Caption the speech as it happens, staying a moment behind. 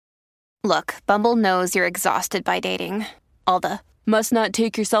Look, Bumble knows you're exhausted by dating. All the must not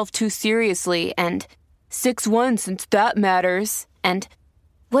take yourself too seriously and 6'1" since that matters. And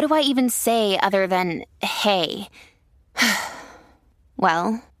what do I even say other than hey?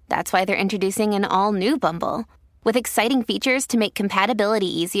 Well, that's why they're introducing an all-new Bumble with exciting features to make compatibility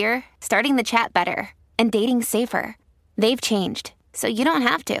easier, starting the chat better, and dating safer. They've changed, so you don't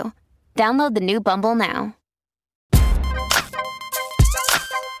have to. Download the new Bumble now.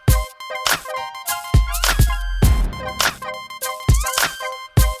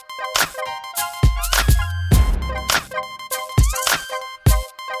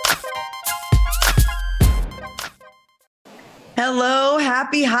 Hello,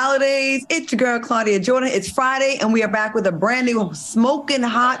 happy holidays. It's your girl, Claudia Jordan. It's Friday, and we are back with a brand new smoking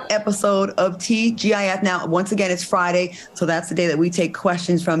hot episode of TGIF. Now, once again, it's Friday, so that's the day that we take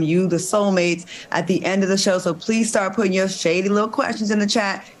questions from you, the soulmates, at the end of the show. So please start putting your shady little questions in the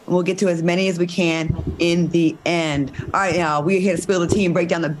chat, and we'll get to as many as we can in the end. All right, now, we're here to spill the tea and break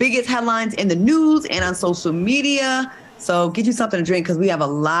down the biggest headlines in the news and on social media. So get you something to drink, because we have a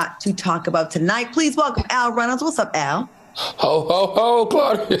lot to talk about tonight. Please welcome Al Reynolds. What's up, Al? Ho, ho, ho,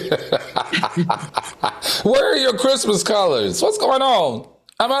 Claudia. Where are your Christmas colors? What's going on?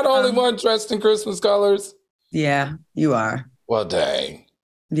 Am I the only one dressed in Christmas colors? Yeah, you are. Well, dang.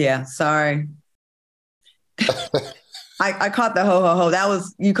 Yeah, sorry. I caught the ho, ho, ho.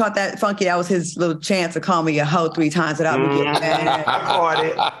 You caught that, Funky. That was his little chance to call me a hoe 3 times without me getting mad. I caught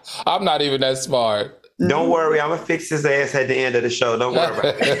it. I'm not even that smart. Don't worry, I'm going to fix his ass at the end of the show. Don't worry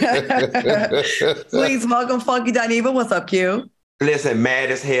about it. Please welcome Funky Dineva. What's up, Q? Listen,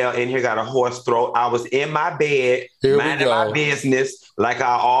 mad as hell in here, got a hoarse throat. I was in my bed, minding my business like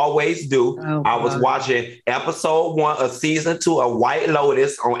I always do. Oh, I was watching episode 1 of season 2 of White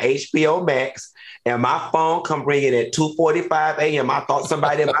Lotus on HBO Max, and my phone come ringing at 2:45 a.m. I thought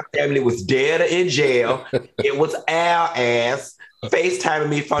somebody in my family was dead or in jail. It was Al ass FaceTiming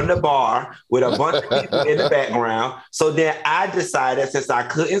me from the bar with a bunch of people in the background. So then I decided, since I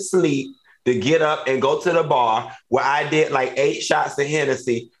couldn't sleep, to get up and go to the bar, where I did like 8 shots of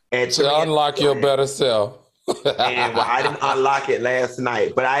Hennessy. And to unlock your better self. And I didn't unlock it last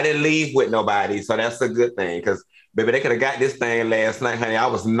night, but I didn't leave with nobody. So that's a good thing, because baby, they could have got this thing last night, honey. I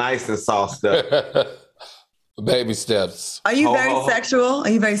was nice and sauced up. Baby steps. Are you very sexual? Are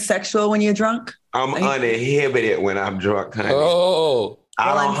you very sexual when you're drunk? I'm uninhibited when I'm drunk, honey. Oh.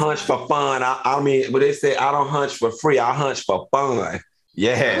 I don't hunch for fun. I mean, but they say I don't hunch for free. I hunch for fun.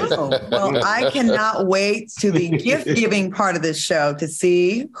 Yes. Oh, well, I cannot wait to the gift-giving part of this show to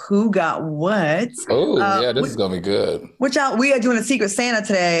see who got what. Oh, yeah, this is going to be good. We are doing a Secret Santa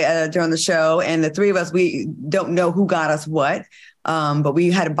today during the show, and the 3 of us, we don't know who got us what. But we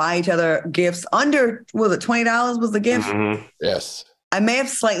had to buy each other gifts under, was it $20 was the gift? Mm-hmm. Yes. I may have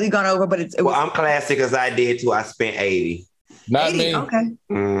slightly gone over, but it was. I'm classy because I did too. I spent 80. Not 80? Me. Okay.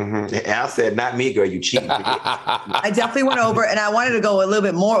 Mm-hmm. Al said, not me, girl, you cheap. I definitely went over, and I wanted to go a little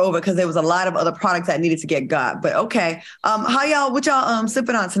bit more over because there was a lot of other products that needed to get got. But okay. What y'all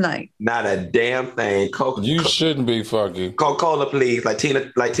sipping on tonight? Not a damn thing. You shouldn't be, Funky. Coca-Cola, please. Like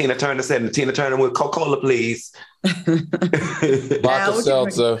Tina Turner said, and Tina Turner with Coca-Cola, please. Vodka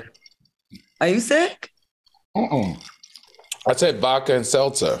seltzer. Are you sick? I said vodka and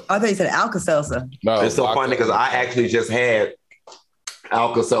seltzer. I thought you said Alka-Seltzer. No, it's so funny because I actually just had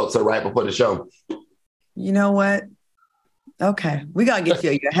Alka-Seltzer right before the show. You know what? Okay. We got to get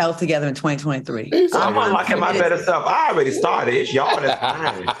your health together in 2023. I'm unlocking my better stuff. I already started. It's y'all that's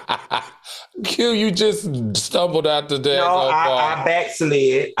fine. Q, you just stumbled out the day. No, I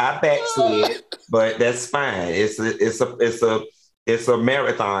backslid. But that's fine. It's a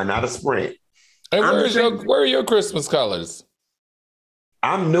marathon, not a sprint. And where are your Christmas colors?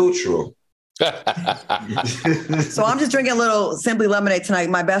 I'm neutral. So I'm just drinking a little Simply Lemonade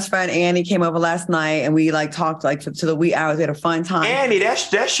tonight. My best friend Annie came over last night, and we talked to the wee hours. We had a fun time. Annie,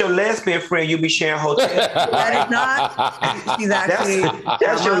 that's your lesbian friend you be sharing hotels. That is not. She's actually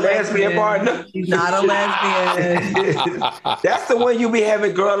that's your lesbian partner. She's not a lesbian. That's the one you be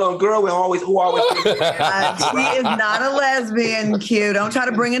having girl on girl with who always. She is not a lesbian. Q. Don't try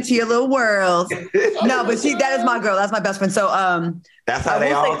to bring it to your little world. No, but that is my girl. That's my best friend. So that's how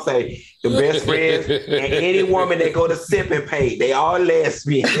they all say. The best friends and any woman that go to Sip and Paint, they all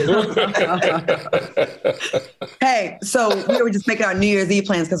lesbian. Hey, so we were just making our New Year's Eve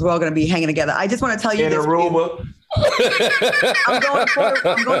plans because we're all going to be hanging together. I just want to tell you in Aruba. I'm going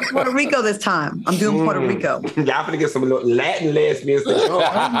to Puerto Rico this time. I'm doing Puerto Rico. Y'all gonna get some Latin lesbians. La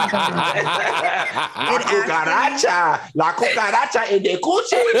cucaracha in the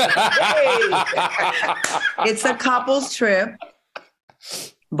coochie. It's a couple's trip.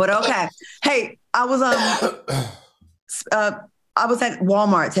 But okay. Hey, I was at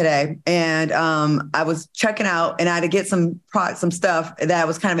Walmart today, and I was checking out, and I had to get some stuff that I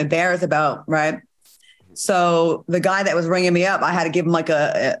was kind of embarrassed about, right? So the guy that was ringing me up, I had to give him like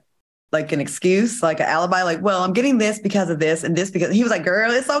an excuse, like an alibi, like, well, I'm getting this because of this and this because he was like,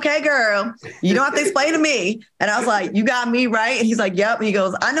 girl, it's okay, girl. You don't have to explain to me. And I was like, you got me, right? And he's like, yep. And he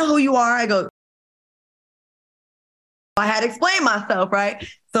goes, I know who you are. I go, I had to explain myself, right?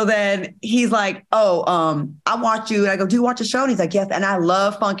 So then he's like, oh, I watch you. And I go, do you watch the show? And he's like, yes. And I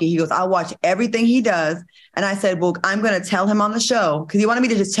love Funky. He goes, I watch everything he does. And I said, well, I'm going to tell him on the show because he wanted me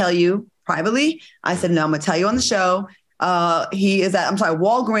to just tell you privately. I said, no, I'm going to tell you on the show. He is at,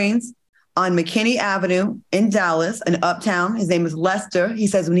 Walgreens on McKinney Avenue in Dallas in Uptown. His name is Lester. He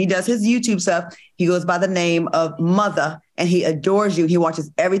says when he does his YouTube stuff, he goes by the name of Mother, and he adores you. He watches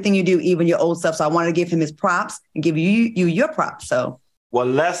everything you do, even your old stuff. So I wanted to give him his props and give you your props. So, well,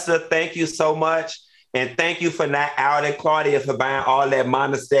 Lester, thank you so much. And thank you for not outing Claudia for buying all that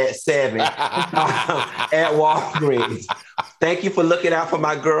Monistat 7 at Walgreens. Thank you for looking out for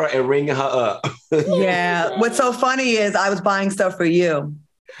my girl and ringing her up. Yeah. What's so funny is I was buying stuff for you.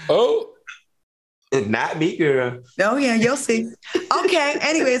 Oh. Not me, girl. Oh, yeah, you'll see. Okay,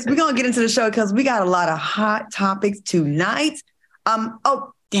 anyways, we're going to get into the show because we got a lot of hot topics tonight.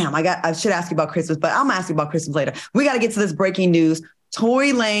 Oh, damn, I should ask you about Christmas, but I'm going to ask you about Christmas later. We got to get to this breaking news.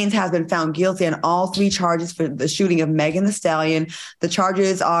 Tory Lanez has been found guilty on all 3 charges for the shooting of Megan Thee Stallion. The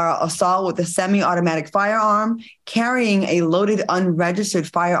charges are assault with a semi-automatic firearm, carrying a loaded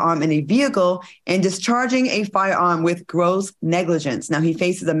unregistered firearm in a vehicle, and discharging a firearm with gross negligence. Now, he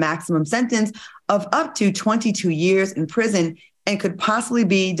faces a maximum sentence of up to 22 years in prison and could possibly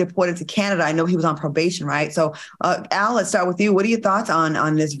be deported to Canada. I know he was on probation, right? So, Al, let's start with you. What are your thoughts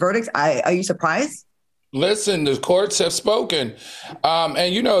on this verdict? Are you surprised? Listen, the courts have spoken. And,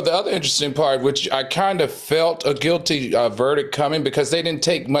 the other interesting part, which I kind of felt a guilty verdict coming because they didn't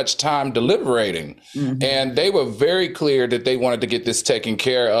take much time deliberating. Mm-hmm. And they were very clear that they wanted to get this taken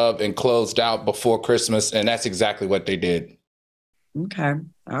care of and closed out before Christmas. And that's exactly what they did. Okay.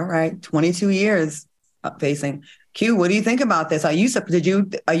 All right. 22 years facing. Q, what do you think about this? Are you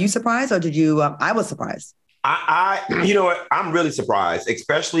surprised or did you? I was surprised. You know what? I'm really surprised,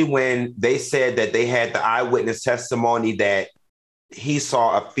 especially when they said that they had the eyewitness testimony that he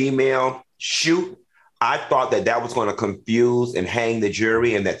saw a female shoot. I thought that was going to confuse and hang the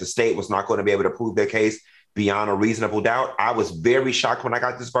jury and that the state was not going to be able to prove their case beyond a reasonable doubt. I was very shocked when I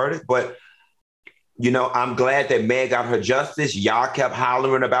got this verdict, but I'm glad that Meg got her justice. Y'all kept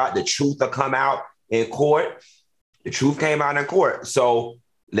hollering about the truth will come out in court. The truth came out in court. So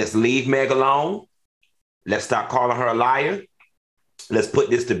let's leave Meg alone. Let's stop calling her a liar. Let's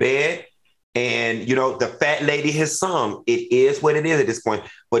put this to bed. And, the fat lady has sung. It is what it is at this point.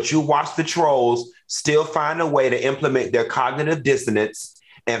 But you watch the trolls still find a way to implement their cognitive dissonance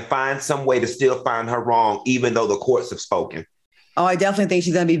and find some way to still find her wrong, even though the courts have spoken. Oh, I definitely think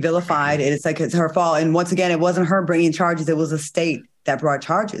she's going to be vilified. And it's her fault. And once again, it wasn't her bringing charges. It was the state that brought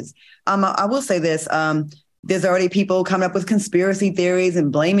charges. I will say this. There's already people coming up with conspiracy theories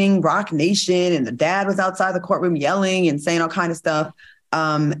and blaming Rock Nation. And the dad was outside the courtroom yelling and saying all kinds of stuff.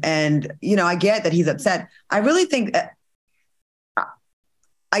 And, I get that he's upset. I really think,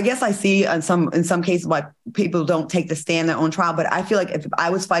 I guess I see in some cases why people don't take the stand in their own trial. But I feel like if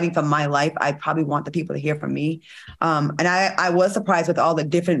I was fighting for my life, I'd probably want the people to hear from me. And I was surprised with all the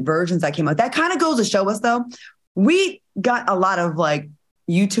different versions that came out. That kind of goes to show us, though, we got a lot of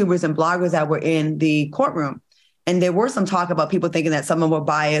YouTubers and bloggers that were in the courtroom. And there were some talk about people thinking that some of them were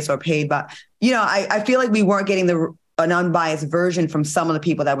biased or paid by, I feel like we weren't getting an unbiased version from some of the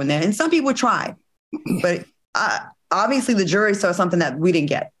people that were there. And some people tried, but obviously the jury saw something that we didn't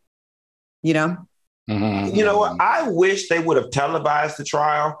get, Mm-hmm. You know what? I wish they would have televised the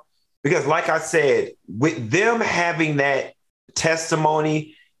trial because like I said, with them having that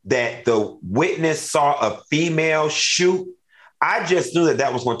testimony that the witness saw a female shoot, I just knew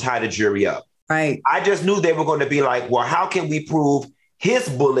that was going to tie the jury up. Right. I just knew they were going to be like, well, how can we prove his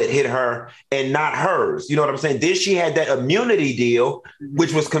bullet hit her and not hers? You know what I'm saying? Then she had that immunity deal,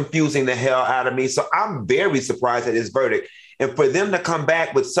 which was confusing the hell out of me. So I'm very surprised at this verdict. And for them to come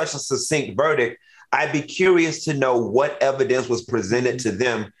back with such a succinct verdict, I'd be curious to know what evidence was presented to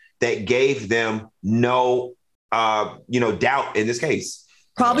them that gave them no, doubt in this case.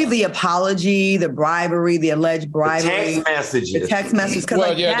 Probably the apology, the bribery, the alleged bribery. The text messages.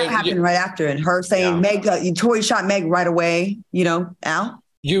 Because that happened right after. And her saying, Meg, Tory shot Meg right away, Al?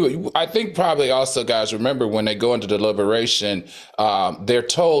 I think probably also, guys, remember when they go into deliberation, they're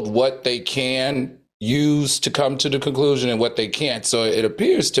told what they can use to come to the conclusion and what they can't. So it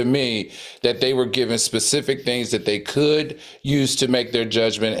appears to me that they were given specific things that they could use to make their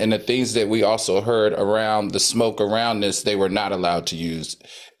judgment, and the things that we also heard around the smoke around this, they were not allowed to use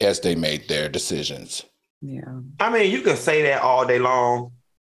as they made their decisions. Yeah. I mean, you can say that all day long,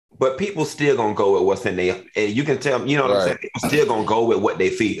 but people still gonna go with what's in there. And you can tell, you know what I'm saying? People still gonna go with what they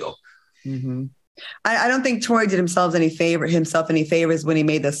feel. Mm-hmm. I don't think Tory did himself any favors when he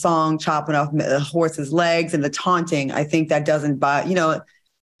made the song chopping off the horse's legs and the taunting. I think that doesn't buy,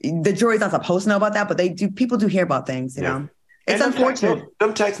 the jury's not supposed to know about that, but people do hear about things, you know. It's unfortunate.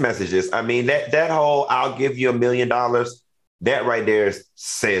 Them text messages. I mean, that whole "I'll give you $1 million," that right there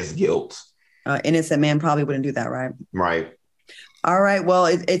says guilt. Innocent man probably wouldn't do that, right? Right. All right. Well,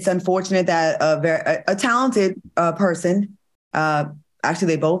 it's unfortunate that a talented person, actually,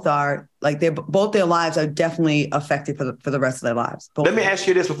 they both are, like, both their lives are definitely affected for the rest of their lives. Let me ask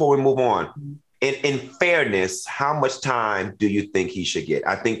you this before we move on. In fairness, how much time do you think he should get?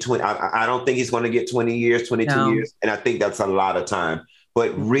 I think 20. I don't think he's going to get 20 years, 22 years, and I think that's a lot of time.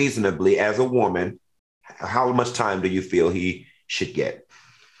 But reasonably, as a woman, how much time do you feel he should get?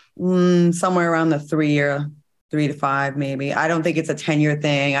 Somewhere around the 3 to 5, maybe. I don't think it's a 10-year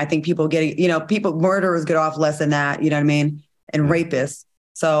thing. I think murderers get off less than that. You know what I mean? And rapists.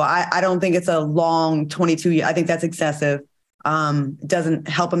 So I don't think it's a long 22 years. I think that's excessive. It doesn't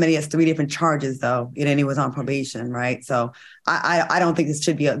help him. And he has 3 different charges, though. And he was on probation, right? So I don't think this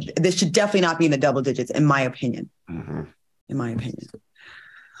should definitely not be in the double digits, in my opinion. Mm-hmm. In my opinion.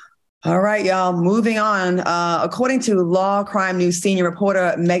 All right, y'all. Moving on. According to Law Crime News senior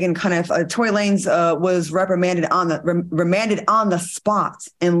reporter Megan Cuniff, Tory Lanez was remanded on the spot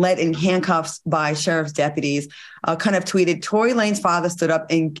and led in handcuffs by sheriff's deputies. Cuniff tweeted, "Tory Lanez's father stood up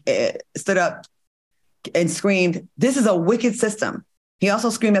and screamed, 'This is a wicked system.' He also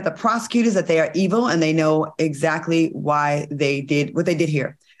screamed at the prosecutors that they are evil and they know exactly why they did what they did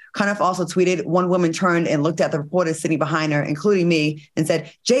here." Cuniff also tweeted, "One woman turned and looked at the reporters sitting behind her, including me, and said,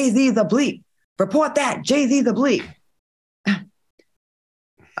 'Jay-Z's a bleep. Report that. Jay-Z's a bleep.'"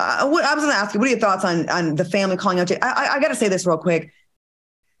 I was going to ask you, what are your thoughts on the family calling out Jay? I got to say this real quick.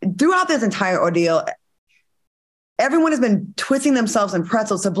 Throughout this entire ordeal, everyone has been twisting themselves in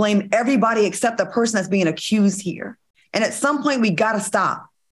pretzels to blame everybody except the person that's being accused here. And at some point, we got to stop.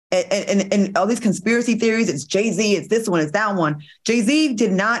 And all these conspiracy theories, it's Jay-Z, it's this one, it's that one. Jay-Z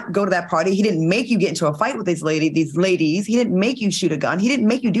did not go to that party. He didn't make you get into a fight with these ladies. He didn't make you shoot a gun. He didn't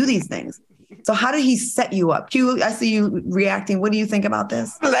make you do these things. So how did he set you up? Q, I see you reacting. What do you think about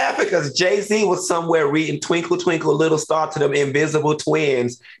this? I'm laughing because Jay-Z was somewhere reading Twinkle, Twinkle, Little Star to them invisible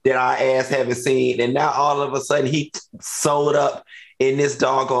twins that our ass haven't seen. And now all of a sudden he sold up in this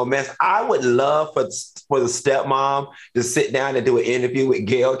doggone mess. I would love for the stepmom to sit down and do an interview with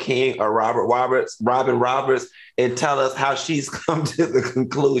Gayle King or Robin Roberts, and tell us how she's come to the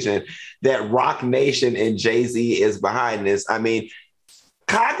conclusion that Rock Nation and Jay-Z is behind this. I mean,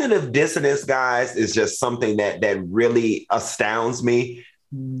 cognitive dissonance, guys, is just something that really astounds me.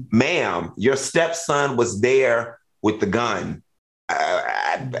 Ma'am, your stepson was there with the gun.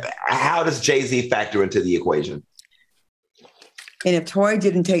 How does Jay-Z factor into the equation? And if Tory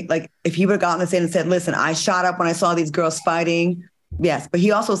didn't if he would have gotten the stand and said, "Listen, I shot up when I saw these girls fighting." Yes. But he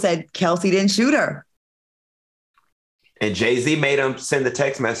also said Kelsey didn't shoot her. And Jay-Z made him send the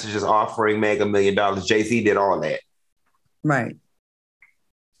text messages offering Meg $1 million. Jay-Z did all that. Right.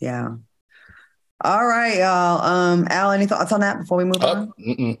 Yeah. All right, y'all. Al, any thoughts on that before we move on?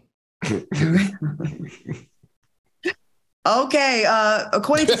 Okay.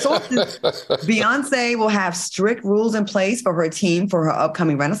 According to sources, Beyonce will have strict rules in place for her team for her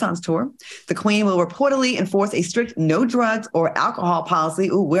upcoming Renaissance tour. The Queen will reportedly enforce a strict no drugs or alcohol policy.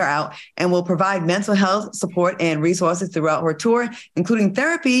 Ooh, we're out. And will provide mental health support and resources throughout her tour, including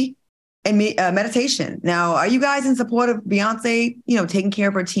therapy and meditation. Now, are you guys in support of Beyonce, taking care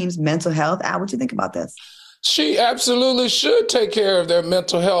of her team's mental health? Al, what do you think about this? She absolutely should take care of their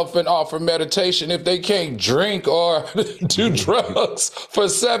mental health and offer meditation if they can't drink or do drugs for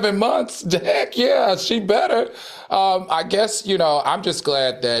 7 months. Heck yeah, she better. I guess, I'm just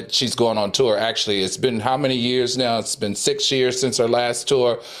glad that she's going on tour. Actually, it's been how many years now? It's been 6 years since her last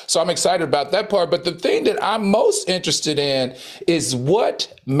tour. So I'm excited about that part. But the thing that I'm most interested in is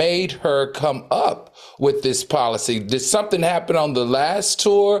what made her come up with this policy. Did something happen on the last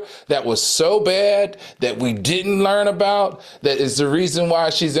tour that was so bad that we didn't learn about that is the reason why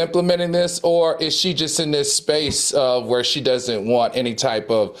she's implementing this? Or is she just in this space where she doesn't want any type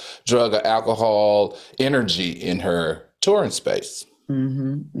of drug or alcohol energy in her touring space?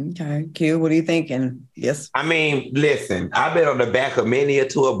 Okay. Q, what are you thinking? Yes. I mean, listen, I've been on the back of many a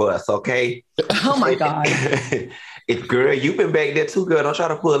tour bus, okay? Oh my God. It's girl, you've been back there too, girl. Don't try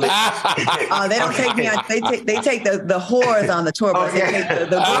to pull it. They don't take me on. They take the whores on the tour bus. They take the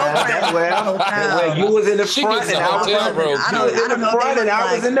girlfriend. Well, you was in the front and I was in the front and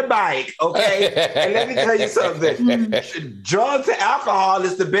I was in the bike, okay? And let me tell you something. Drugs and alcohol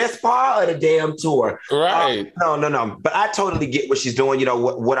is the best part of the damn tour. Right. No. But I totally get what she's doing. You know,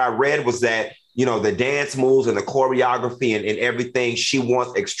 what I read was that, you know, the dance moves and the choreography and everything, she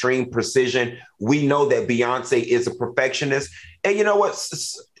wants extreme precision. We know that Beyonce is a perfectionist. And you know what?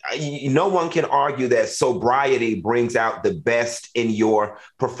 No one can argue that sobriety brings out the best in your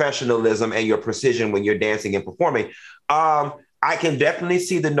professionalism and your precision when you're dancing and performing. I can definitely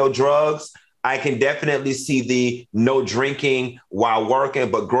see the no drugs. I can definitely see the no drinking while working,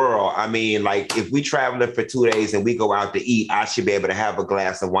 but girl, I mean, like if we traveling for 2 days and we go out to eat, I should be able to have a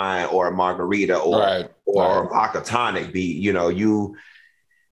glass of wine or a margarita or vodka tonic. You know,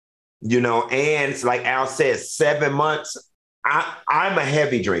 and it's like Al says, 7 months. I'm a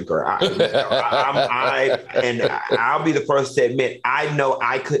heavy drinker. And I'll be the first to admit, I know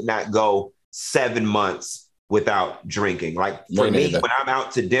I could not go 7 months without drinking. Like for me, when I'm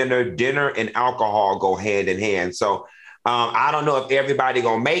out to dinner and alcohol go hand in hand. So I don't know if everybody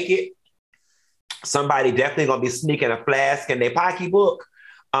gonna make it. Somebody definitely gonna be sneaking a flask in their pocketbook.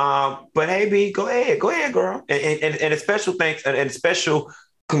 But hey, B, go ahead, girl. And a special thanks and special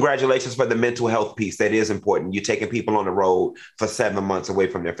congratulations for the mental health piece. That is important. You're taking people on the road for 7 months away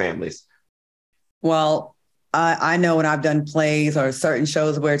from their families. Well, I know when I've done plays or certain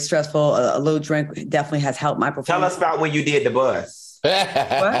shows where it's stressful, a little drink definitely has helped my performance. Tell us about when you did the bus. What?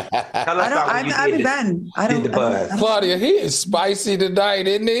 I haven't been. I don't. The bus. Claudia, he is spicy tonight,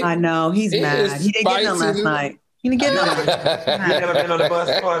 isn't he? I know he's mad. He didn't get none last night. You didn't get none. You never been on the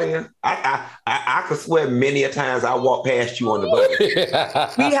bus, Claudia? I could swear many a times I walked past you on the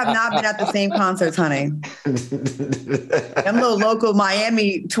bus. We have not been at the same concerts, honey. Them little local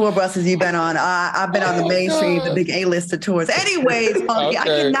Miami tour buses you've been on. I've been on the mainstream, the big A-listed tours. Anyways, Funky, I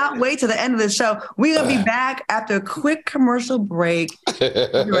cannot wait to the end of the show. We're going to be back after a quick commercial break.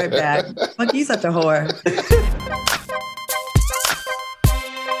 We'll be right back. Funky, you're such a whore.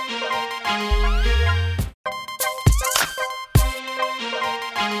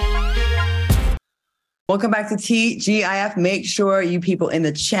 Welcome back to TGIF. Make sure you people in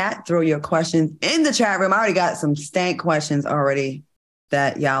the chat throw your questions in the chat room. I already got some stank questions already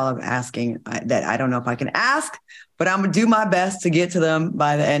that y'all are asking that I don't know if I can ask, but I'm going to do my best to get to them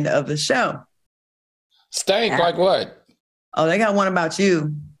by the end of the show. Stank like what? Oh, they got one about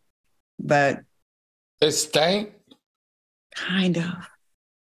you, but... It's stank? Kind of.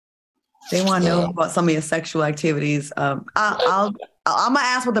 They want to know about some of your sexual activities. I'm going to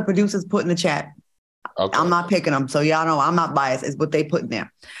ask what the producers put in the chat. Okay. I'm not picking them, so y'all know I'm not biased. It's what they put in there.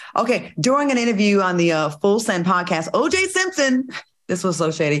 Okay, during an interview on the Full Send podcast, O.J. Simpson, this was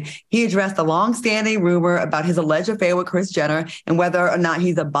so shady, he addressed a long-standing rumor about his alleged affair with Kris Jenner and whether or not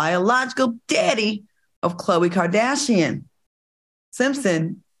he's a biological daddy of Khloe Kardashian.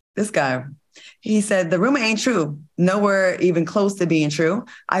 Simpson, this guy, he said, the rumor ain't true. Nowhere even close to being true.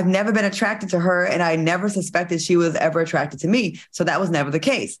 I've never been attracted to her, and I never suspected she was ever attracted to me. So that was never the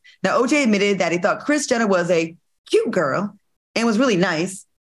case. Now, OJ admitted that he thought Kris Jenner was a cute girl and was really nice.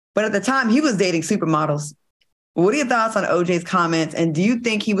 But at the time, he was dating supermodels. What are your thoughts on OJ's comments? And do you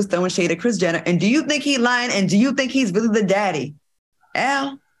think he was throwing shade at Kris Jenner? And do you think he's lying? And do you think he's really the daddy?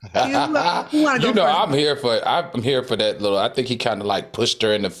 Al? I'm here for that little. I think he kind of like pushed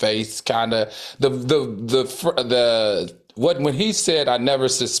her in the face, kind of when he said, "I never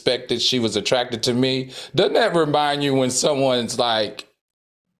suspected she was attracted to me." Doesn't that remind you when someone's like,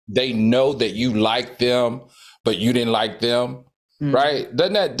 they know that you like them, but you didn't like them, right?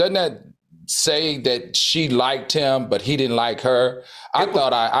 Doesn't that say that she liked him, but he didn't like her? I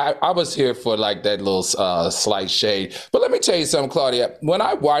thought I was here for like that little slight shade. But let me tell you something, Claudia. When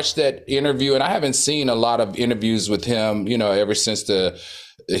I watched that interview, and I haven't seen a lot of interviews with him, ever since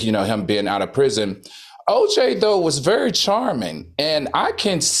him being out of prison, OJ, though, was very charming. And I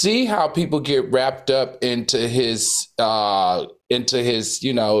can see how people get wrapped up into his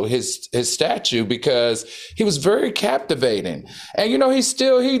statue, because he was very captivating. And,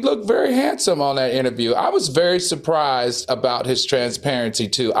 he looked very handsome on that interview. I was very surprised about his transparency,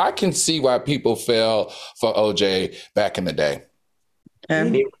 too. I can see why people fell for OJ back in the day.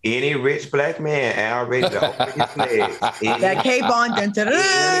 Any rich black man already open his legs. That cape on.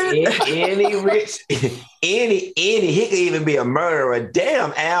 Any rich, any, he could even be a murderer.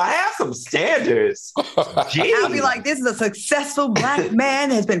 Damn, Al, have some standards. I'll be like, this is a successful black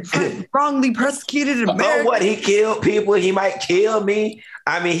man has been wrongly persecuted in America. Oh, what? He killed people. He might kill me.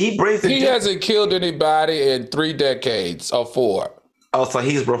 I mean, he hasn't killed anybody in 3 decades or 4. Oh, so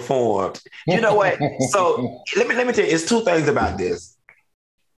he's reformed. You know what? So let me tell you, it's 2 things about this.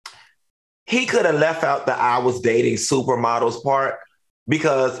 He could have left out the I was dating supermodels part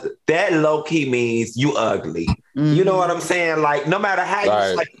because that low-key means you ugly. Mm-hmm. You know what I'm saying? Like, no matter how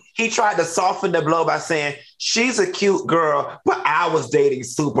you, like, he tried to soften the blow by saying, she's a cute girl, but I was dating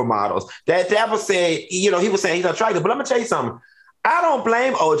supermodels. That was saying, he was saying he's attractive. But let me tell you something. I don't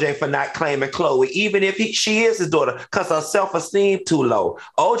blame OJ for not claiming Chloe, even if she is his daughter, because her self-esteem too low.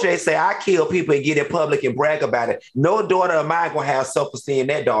 OJ say, I kill people and get in public and brag about it. No daughter of mine gonna have self-esteem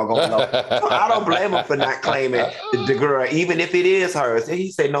that doggone low. So I don't blame him for not claiming the girl, even if it is hers. And he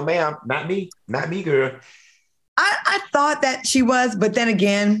said, no, ma'am, not me, girl. I thought that she was, but then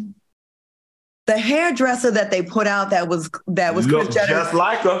again, the hairdresser that they put out that was Kris Jenner, just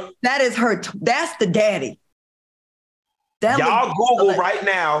like her. That is her. That's the daddy. Y'all Google right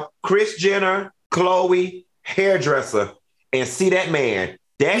now, Kris Jenner, Chloe, hairdresser, and see that man.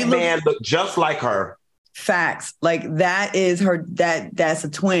 That man looked just like her. Facts. Like that is her, that's a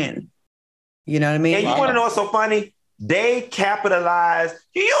twin. You know what I mean? And you want to know what's so funny? They capitalized.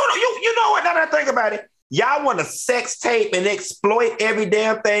 You know what? Now that I think about it, y'all want to sex tape and exploit every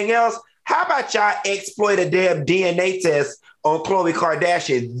damn thing else. How about y'all exploit a damn DNA test on Khloe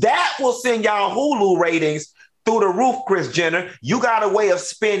Kardashian? That will send y'all Hulu ratings through the roof, Kris Jenner. You got a way of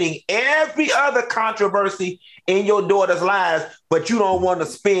spinning every other controversy in your daughter's lives, but you don't want to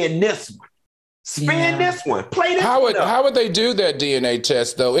spin this one. This one. Play this one. How would they do that DNA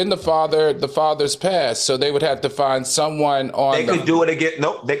test though in the father's past? So they would have to find someone on. They could do it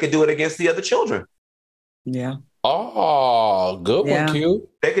against the other children. Yeah. Oh, good one, Q.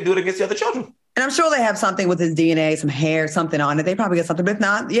 They could do it against the other children. And I'm sure they have something with his DNA, some hair, something on it. They probably get something, but if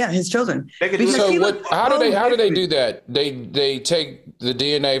not, his children. How do they do that? They take the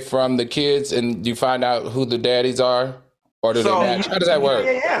DNA from the kids and you find out who the daddies are? Or do they match? How does that work?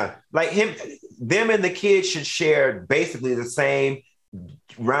 Yeah. Like them and the kids should share basically the same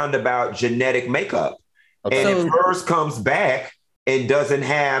roundabout genetic makeup. Okay. And if hers comes back and doesn't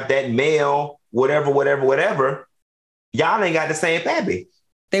have that male, whatever, y'all ain't got the same baby.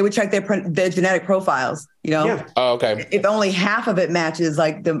 They would check their genetic profiles, Yeah. Oh, okay. If only half of it matches,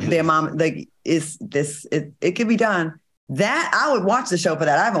 like their mom, like it could be done. That I would watch the show for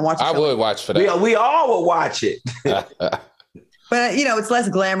that. I haven't watched the show. I would watch for that. We all would watch it. But it's less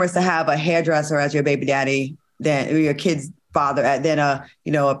glamorous to have a hairdresser as your baby daddy than your kid's father, than a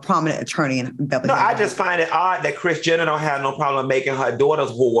prominent attorney in Beverly Hills. No, I just find it odd that Kris Jenner don't have no problem making her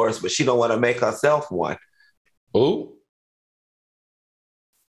daughters whores, but she don't want to make herself one. Ooh.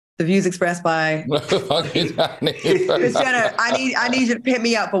 The views expressed by Kris Jenner. I need you to hit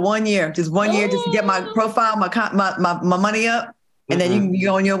me up for 1 year, just 1 year, just to get my profile, my money up, and then you can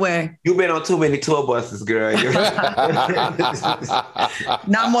go on your way. You've been on too many tour buses, girl.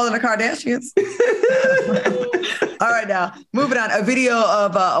 Not more than the Kardashians. All right, now moving on. A video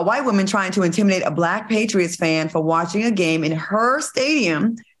of a white woman trying to intimidate a Black Patriots fan for watching a game in her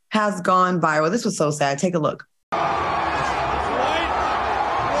stadium has gone viral. This was so sad. Take a look.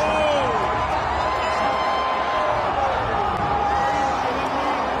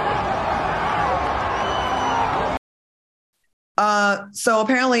 So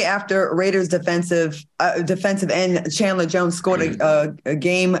apparently after Raiders defensive end Chandler Jones scored a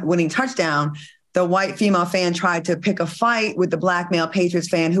game-winning touchdown, the white female fan tried to pick a fight with the Black male Patriots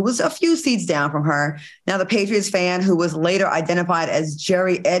fan who was a few seats down from her. Now the Patriots fan, who was later identified as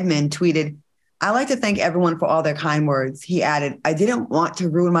Jerry Edmond, tweeted, "I like to thank everyone for all their kind words." He added, "I didn't want to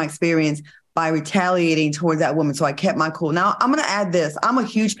ruin my experience by retaliating towards that woman, so I kept my cool." Now I'm going to add this. I'm a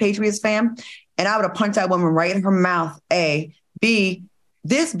huge Patriots fan, and I would have punched that woman right in her mouth, A. B,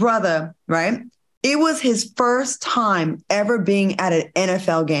 this brother, right? It was his first time ever being at an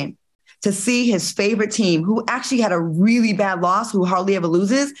NFL game to see his favorite team, who actually had a really bad loss, who hardly ever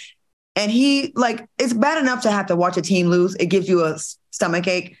loses. And it's bad enough to have to watch a team lose. It gives you a stomach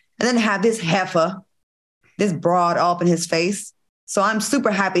ache. And then to have this heifer, this broad all up in his face. So I'm super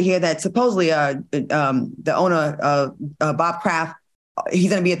happy here that supposedly the owner, Bob Kraft,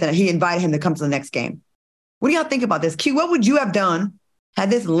 he's going to be he invited him to come to the next game. What do y'all think about this? Q, what would you have done had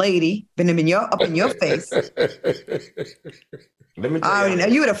this lady been up in your face? Let me tell I already know.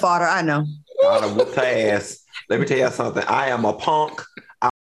 You would have fought her. I know. I'd have whooped her ass. Let me tell you something. I am a punk.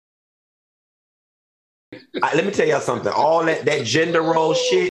 Let me tell you something. All that gender role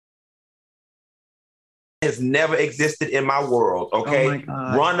shit has never existed in my world. Okay, Oh my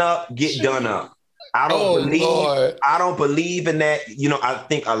God. Run up, get done up. I don't believe in that. You know, I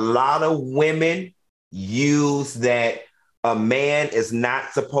think a lot of women use that a man is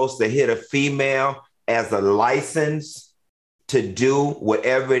not supposed to hit a female as a license to do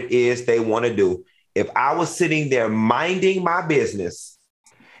whatever it is they want to do. If I was sitting there minding my business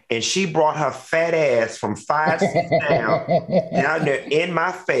and she brought her fat ass from 5 seats down there in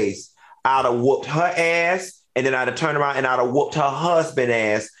my face, I'd have whooped her ass, and then I'd have turned around and I'd have whooped her husband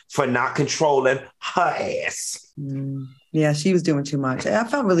ass for not controlling her ass. Yeah, she was doing too much. I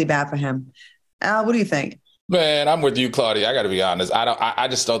felt really bad for him. Al, what do you think? Man, I'm with you, Claudia. I got to be honest. I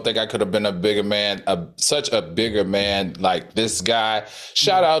just don't think I could have been a bigger man, such a bigger man like this guy.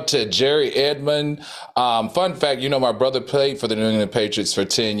 Shout out to Jerry Edmond. Fun fact, you know, my brother played for the New England Patriots for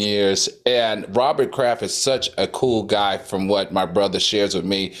 10 years. And Robert Kraft is such a cool guy from what my brother shares with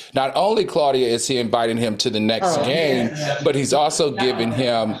me. Not only, Claudia, is he inviting him to the next game, but he's also giving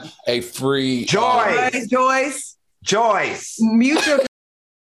him a free... Joyce. Mute your...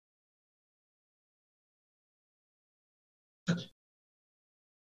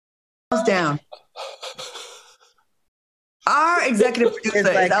 down. Our executive producer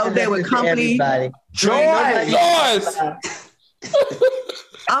is out there with company. Joyce!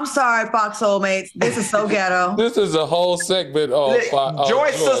 I'm sorry, Foxhole mates. This is so ghetto. This is a whole segment of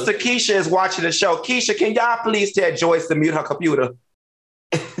Joyce's sister Keisha is watching the show. Keisha, can y'all please tell Joyce to mute her computer?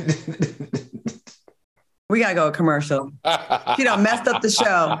 We gotta go a commercial. She done messed up the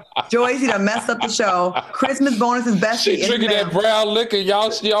show. Joyce, you done messed up the show. Christmas bonus is best. She drinking that brown liquor.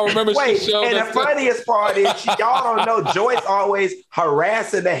 Y'all remember? Wait, she showed and the funniest part is y'all don't know Joyce always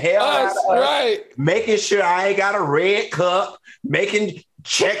harassing the hell out of us, right? Making sure I ain't got a red cup,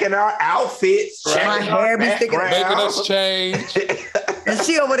 checking our outfits, right. My hair be sticking, making us change. And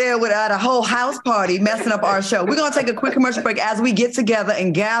she over there without a whole house party messing up our show. We're gonna take a quick commercial break as we get together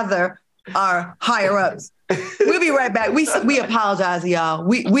and gather our higher ups. We'll be right back. We apologize to y'all.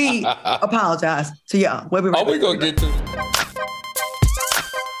 We apologize to y'all. We'll be right back. We gonna get to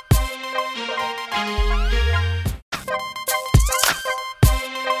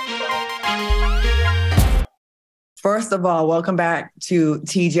First of all, welcome back to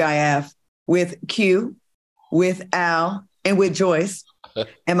TGIF with Q, with Al, and with Joyce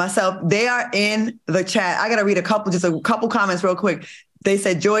and myself. They are in the chat. I gotta read a couple comments real quick. They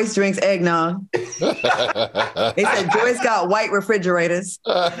said Joyce drinks eggnog. They said Joyce got white refrigerators.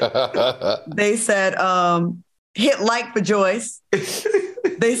 They said hit like for Joyce.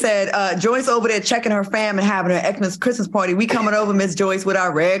 They said Joyce over there checking her fam and having her Christmas party. We coming over, Miss Joyce, with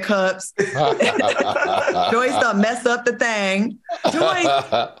our red cups. Joyce done messed up the thing.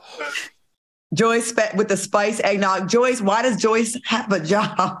 Joyce with the spice eggnog. Joyce, why does Joyce have a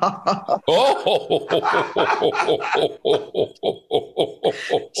job?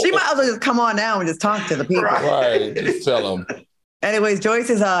 She might as well just come on now and just talk to the people. Right, just tell them. Anyways, Joyce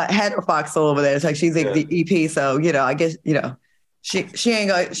is head of Foxhole over there. It's like she's the EP, so I guess she ain't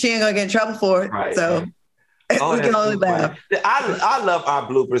gonna get in trouble for it. Right. So we can only laugh. I love our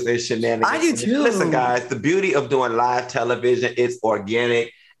bloopers and shenanigans. I do too. Listen, guys, the beauty of doing live television is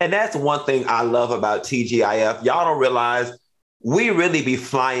organic. And that's one thing I love about TGIF. Y'all don't realize we really be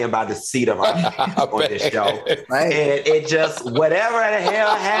flying by the seat of our pants on this show. Right. And it just, whatever the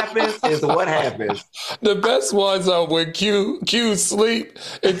hell happens is what happens. The best ones are when Q sleep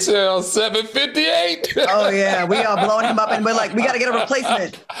until 7:58. Oh, yeah. We are blowing him up and we're like, we got to get a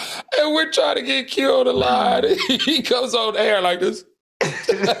replacement. And we're trying to get Q on the line. He comes on air like this.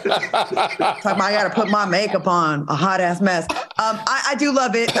 I got to put my makeup on, a hot ass mess. I do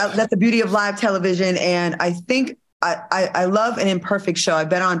love it. That's the beauty of live television. And I think I love an imperfect show. I've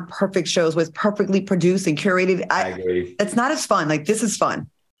been on perfect shows with perfectly produced and curated. I agree. It's not as fun. Like, this is fun.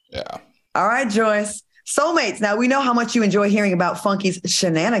 Yeah. All right, Joyce. Soulmates. Now, we know how much you enjoy hearing about Funky's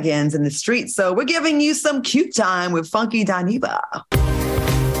shenanigans in the streets. So we're giving you some cute time with Funky Dineva.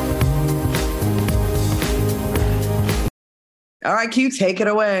 All right, Q, take it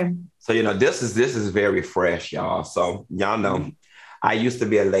away. So, this is very fresh, y'all. So y'all know I used to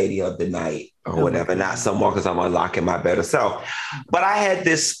be a lady of the night or whatever, not someone because I'm unlocking my better self. But I had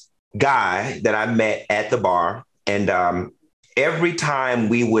this guy that I met at the bar, and every time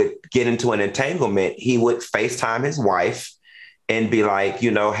we would get into an entanglement, he would FaceTime his wife and be like,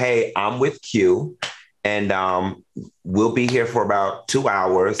 hey, I'm with Q, and we'll be here for about 2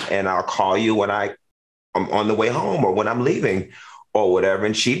 hours, and I'll call you when I'm on the way home or when I'm leaving. or whatever.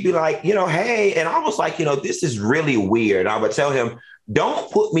 And she'd be like, hey, and I was like, this is really weird. I would tell him,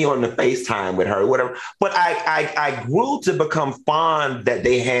 don't put me on the FaceTime with her, whatever. But I grew to become fond that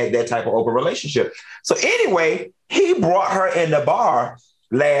they had that type of open relationship. So anyway, he brought her in the bar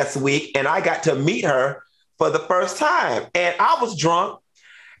last week and I got to meet her for the first time. And I was drunk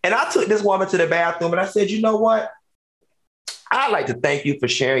and I took this woman to the bathroom and I said, you know what? I'd like to thank you for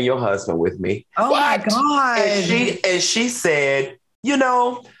sharing your husband with me. Oh my God. And she said,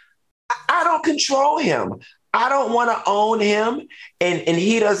 I don't control him. I don't want to own him and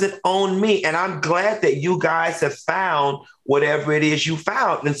he doesn't own me. And I'm glad that you guys have found whatever it is you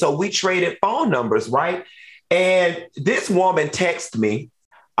found. And so we traded phone numbers, right? And this woman texted me.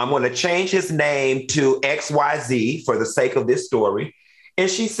 I'm going to change his name to XYZ for the sake of this story. And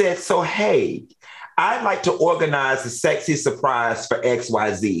she said, so, hey, I'd like to organize a sexy surprise for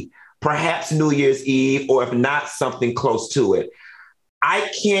XYZ, perhaps New Year's Eve, or if not, something close to it.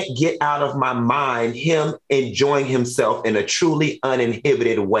 I can't get out of my mind him enjoying himself in a truly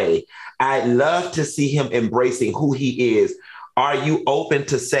uninhibited way. I'd love to see him embracing who he is. Are you open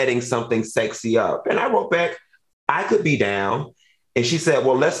to setting something sexy up? And I wrote back, I could be down. And she said,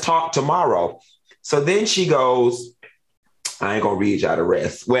 well, let's talk tomorrow. So then she goes, I ain't going to read y'all the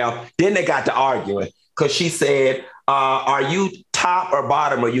rest. Well, then they got to arguing because she said, are you top or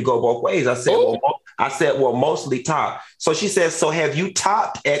bottom or you go both ways? I said, well, mostly top. So she says, so have you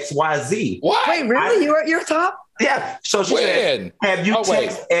topped XYZ? What? Wait, really? You're top? Yeah. So she said, have you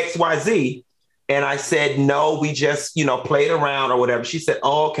texted XYZ? And I said, no, we just, played around or whatever. She said,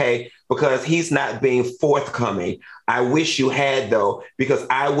 oh, okay, because he's not being forthcoming. I wish you had, though, because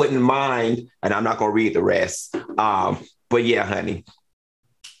I wouldn't mind. And I'm not going to read the rest. But yeah, honey.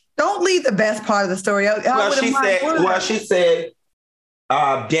 Don't leave the best part of the story. She said,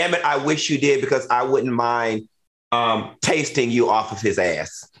 damn it, I wish you did because I wouldn't mind tasting you off of his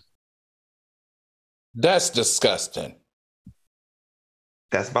ass. That's disgusting.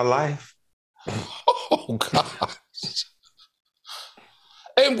 That's my life. Oh, gosh.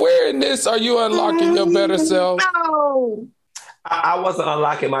 And where in this are you unlocking your better self? No. I wasn't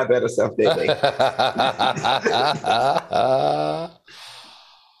unlocking my better self that day.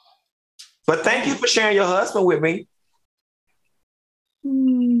 But thank you for sharing your husband with me.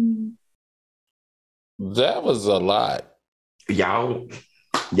 That was a lot.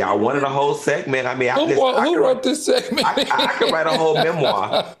 Y'all wanted a whole segment. I mean, who wrote this segment? I could write a whole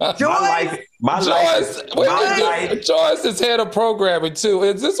memoir. Joyce is head of programming too.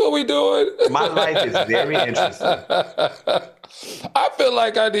 Is this what we're doing? My life is very interesting. I feel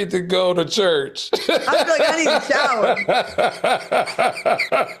like I need to go to church. I feel like I need to shower.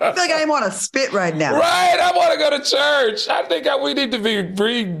 I feel like I want to spit right now. Right, I want to go to church. I think we need to be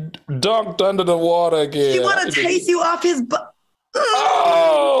dunked under the water again. You want to taste you off his butt?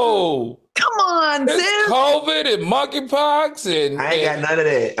 Oh! Come on, it's sis. COVID and monkeypox and I ain't got none of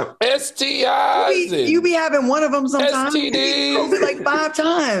that. STIs. You be having one of them sometimes. STDs. COVID like 5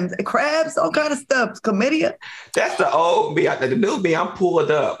 times. Crabs, all kind of stuff. Chlamydia. That's the old me. The new me, I'm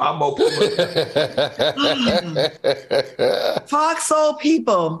pulled up. I'm more pulled up. Foxhole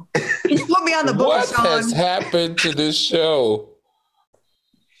people. Can you put me on the book, What Sean? has happened to this show?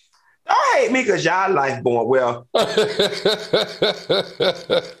 Don't hate me because y'all life going well.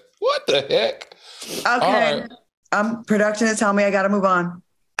 What the heck? Okay. Right. Production is telling me I got to move on.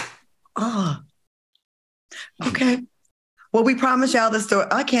 Okay. Well, we promised y'all this story.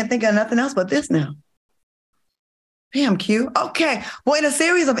 I can't think of nothing else but this now. Damn, Q. Okay. Well, in a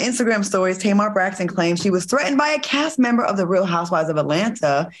series of Instagram stories, Tamar Braxton claimed she was threatened by a cast member of The Real Housewives of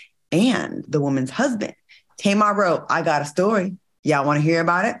Atlanta and the woman's husband. Tamar wrote, I got a story. Y'all want to hear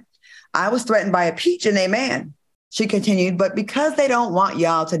about it? I was threatened by a peach and a man. She continued, but because they don't want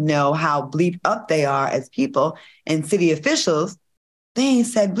y'all to know how bleep up they are as people and city officials, they ain't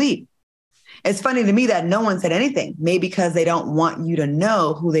said bleep. It's funny to me that no one said anything, maybe because they don't want you to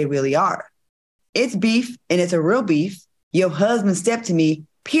know who they really are. It's beef, and it's a real beef. Your husband stepped to me,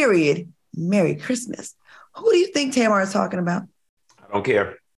 period. Merry Christmas. Who do you think Tamar is talking about? I don't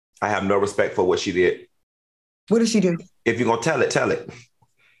care. I have no respect for what she did. What did she do? If you're going to tell it, tell it.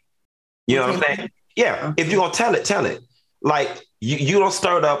 You know what I'm saying? Yeah. If you're going to tell it, tell it. Like, you don't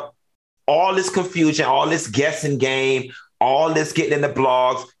stir up all this confusion, all this guessing game, all this getting in the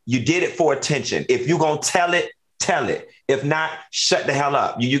blogs. You did it for attention. If you're going to tell it, tell it. If not, shut the hell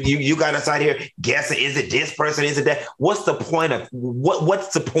up. You got us out here guessing. Is it this person? Is it that? What's the point of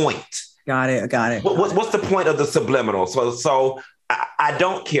what's the point? Got it. What's the point of the subliminal? So I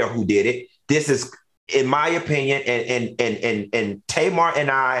don't care who did it. This is, in my opinion, and Tamar and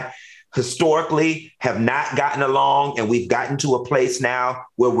I historically have not gotten along, and we've gotten to a place now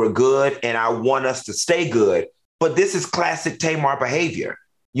where we're good, and I want us to stay good. But this is classic Tamar behavior.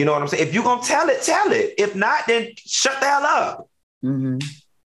 You know what I'm saying? If you're going to tell it, tell it. If not, then shut the hell up. Mm-hmm.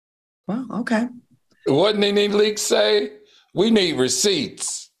 Well, okay. What Nene Leak say? We need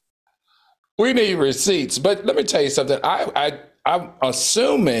receipts. We need receipts. But let me tell you something. I'm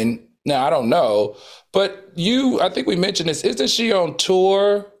assuming, now I don't know, but I think we mentioned this. Isn't she on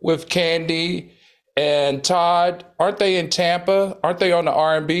tour with Candy and Todd? Aren't they in Tampa? Aren't they on the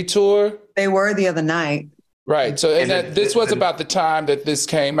R&B tour? They were the other night. Right. So this was about the time that this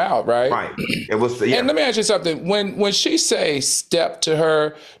came out, right? Right. It was. Yeah. And let me ask you something. When she say step to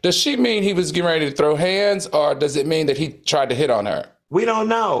her, does she mean he was getting ready to throw hands, or does it mean that he tried to hit on her? We don't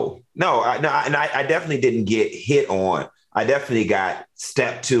know. No, I definitely didn't get hit on. I definitely got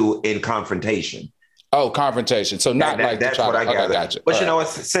stepped to in confrontation. Oh, confrontation. So not that's what I gather. Gotcha. But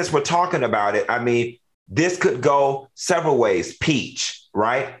since we're talking about it, I mean, this could go several ways. Peach,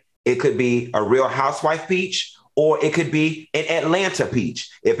 right? It could be a Real Housewife peach, or it could be an Atlanta peach.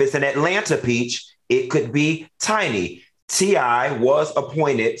 If it's an Atlanta peach, it could be Tiny. T.I. was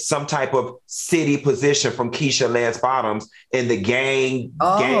appointed some type of city position from Keisha Lance Bottoms in the gang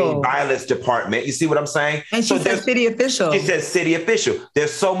violence department. You see what I'm saying? And she said city official. She said city official.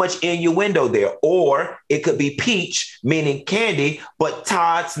 There's so much innuendo there. Or it could be Peach, meaning Candy, but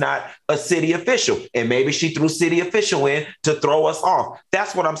Todd's not a city official. And maybe she threw city official in to throw us off.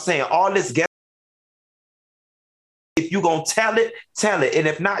 That's what I'm saying. All this if you're going to tell it, tell it. And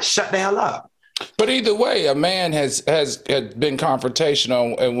if not, shut the hell up. But either way, a man has been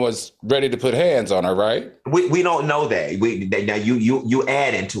confrontational and was ready to put hands on her, right? We don't know that. Now you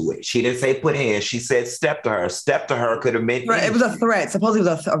add into it. She didn't say put hands. She said step to her. Step to her could have meant right. It was a threat. Supposedly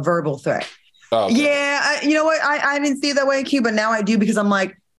it was a verbal threat. Oh, okay. Yeah, you know what? I didn't see it that way in Cuba, but now I do, because I'm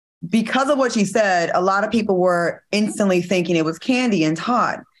like, because of what she said, a lot of people were instantly thinking it was Candy and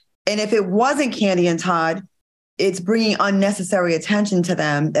Todd. And if it wasn't Candy and Todd, it's bringing unnecessary attention to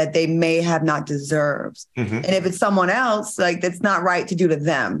them that they may have not deserved. Mm-hmm. And if it's someone else, like, that's not right to do to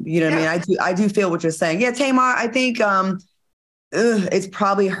them. You know what I mean? I do feel what you're saying. Yeah, Tamar, I think it's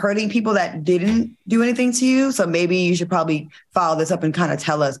probably hurting people that didn't do anything to you. So maybe you should probably follow this up and kind of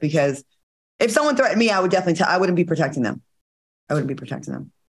tell us, because if someone threatened me, I would definitely I wouldn't be protecting them. I wouldn't be protecting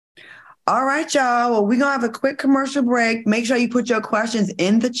them. All right, y'all. Well, we're going to have a quick commercial break. Make sure you put your questions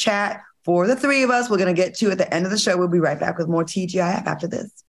in the chat for the three of us. We're going to get to at the end of the show. We'll be right back with more TGIF after this.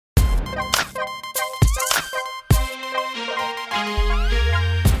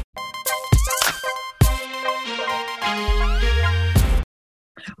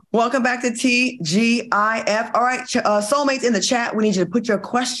 Welcome back to TGIF. All right, soulmates in the chat, we need you to put your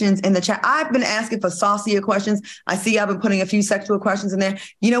questions in the chat. I've been asking for saucier questions. I see I've been putting a few sexual questions in there.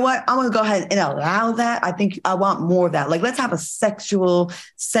 You know what? I'm going to go ahead and allow that. I think I want more of that. Like, let's have a sexual,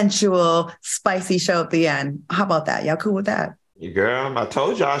 sensual, spicy show at the end. How about that? Y'all cool with that? Girl, I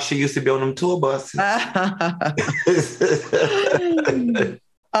told y'all she used to be on them tour buses.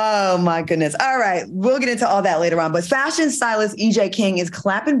 Oh, my goodness. All right. We'll get into all that later on. But fashion stylist E.J. King is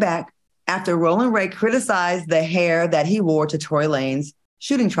clapping back after Rolling Ray criticized the hair that he wore to Tory Lanez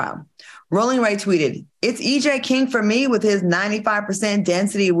shooting trial. Rolling Ray tweeted, "It's E.J. King for me with his 95%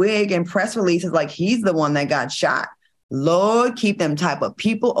 density wig, and press releases like he's the one that got shot. Lord, keep them type of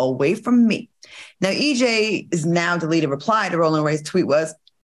people away from me." Now, E.J.'s now deleted reply to Rolling Ray's tweet was,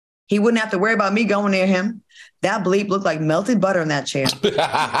 "He wouldn't have to worry about me going near him. That bleep looked like melted butter in that chair."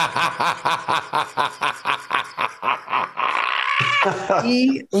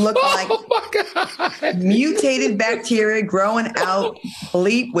 He looked like mutated bacteria growing out,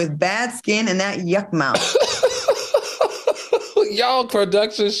 bleep with bad skin and that yuck mouth. Y'all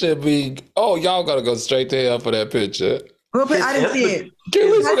production should be, y'all gotta go straight to hell for that picture. I didn't see it.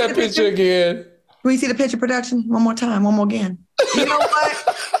 Can we see that picture again? Can we see the picture, production? One more time, one more again. You know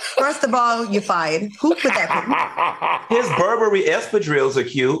what? First of all, you're fired. Who put that? His Burberry espadrilles are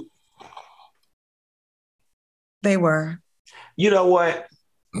cute. They were. You know what?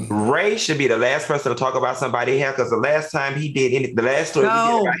 Ray should be the last person to talk about somebody's hair, because the last time he did the last story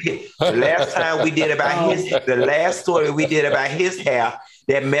we did about his hair,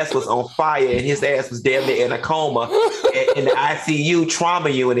 that mess was on fire and his ass was damn near in a coma in the ICU trauma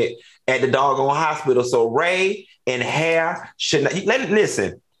unit at the doggone hospital. So Ray and hair should not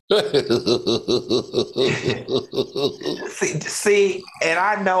listen. see, and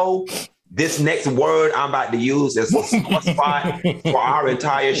I know this next word I'm about to use is a sore spot for our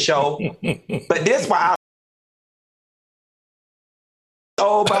entire show, but this why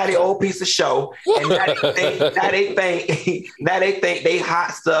old piece of show, and now they think they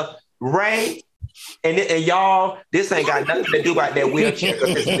hot stuff Ray, and y'all, this ain't got nothing to do about that wheelchair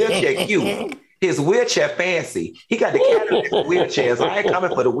because his wheelchair cute. His wheelchair fancy. He got the Cadillac wheelchairs. I ain't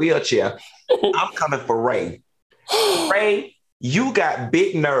coming for the wheelchair. I'm coming for Ray. Ray, you got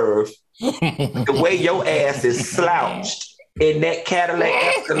big nerve. The way your ass is slouched in that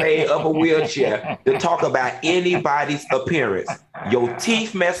Cadillac Escalade of a wheelchair to talk about anybody's appearance. Your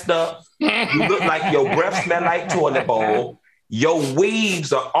teeth messed up. You look like your breath smell like toilet bowl. Your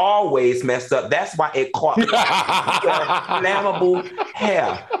weaves are always messed up. That's why it caught flammable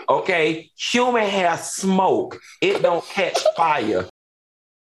hair. Okay, human hair smoke. It don't catch fire.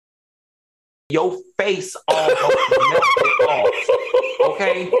 Your face almost melted off.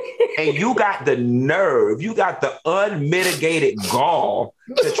 Okay, and you got the nerve. You got the unmitigated gall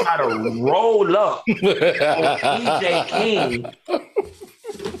to try to roll up on EJ King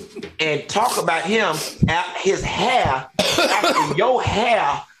and talk about him at his hair after your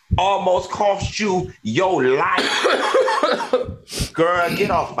hair almost cost you your life. Girl,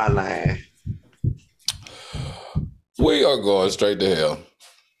 get off my line. We are going straight to hell.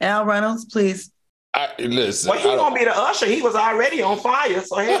 Al Reynolds, please. Listen. Well, he gonna be the usher. He was already on fire,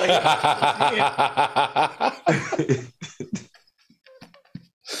 so hell yeah.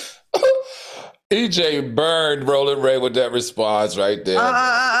 EJ burned Rolling Ray with that response right there.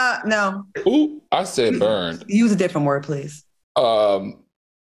 No. Ooh, I said burned. Use a different word, please.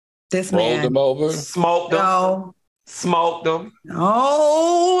 This rolled man. him over. Smoked him. No. Smoked them.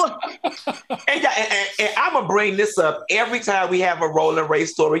 Oh. And I'm going to bring this up every time we have a Rolling Ray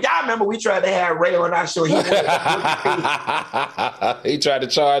story. Y'all remember we tried to have Ray on our show. He tried to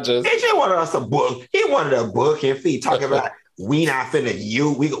charge us. He just wanted us a book. He wanted a book and fee talking about we not finna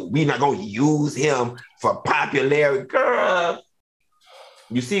use, we not going to use him for popularity. Girl,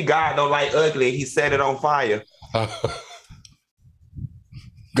 you see God don't like ugly. He set it on fire.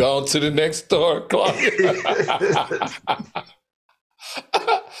 Go on to the next story, Claudia.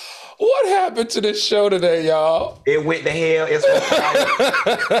 What happened to this show today, y'all? It went to hell. It's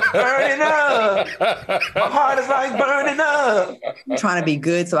burning up. My heart is like burning up. I'm trying to be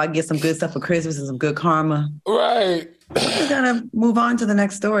good so I can get some good stuff for Christmas and some good karma. Right. We're going to move on to the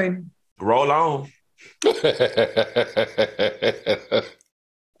next story. Roll on.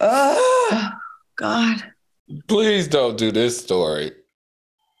 Oh, God. Please don't do this story.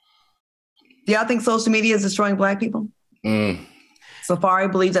 Do y'all think social media is destroying Black people? Safari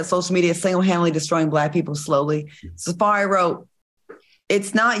believes that social media is single-handedly destroying Black people slowly. Safari wrote,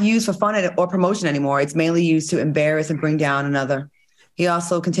 "It's not used for fun or promotion anymore. It's mainly used to embarrass and bring down another." He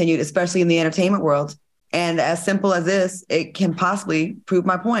also continued, especially in the entertainment world. And as simple as this, it can possibly prove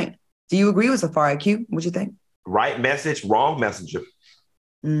my point. Do you agree with Safari, Q? What do you think? Right message, wrong messenger.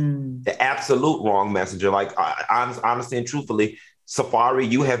 The absolute wrong messenger. Like, honestly and truthfully, Safari,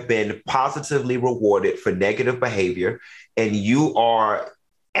 you have been positively rewarded for negative behavior, and you are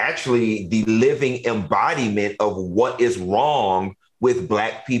actually the living embodiment of what is wrong with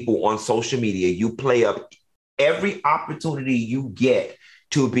Black people on social media. You play up every opportunity you get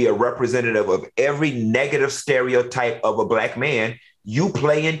to be a representative of every negative stereotype of a Black man. You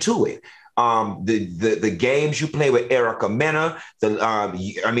play into it. The games you play with Erica Mena,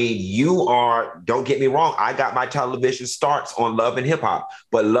 you are, don't get me wrong, I got my television starts on Love and Hip Hop,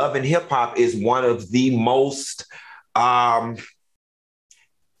 but Love and Hip Hop is one of the most, I'm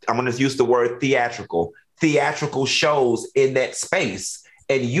going to use the word theatrical shows in that space.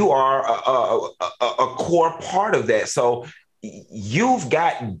 And you are a core part of that. So you've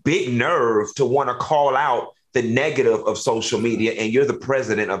got big nerve to want to call out the negative of social media, and you're the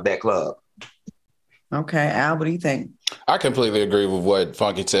president of that club. Okay, Al, what do you think? I completely agree with what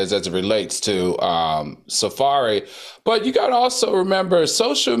Funky says as it relates to Safari. But you got to also remember,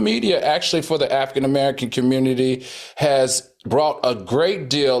 social media actually for the African-American community has brought a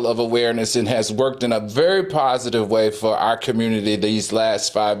great deal of awareness and has worked in a very positive way for our community these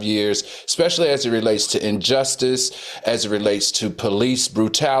last 5 years, especially as it relates to injustice, as it relates to police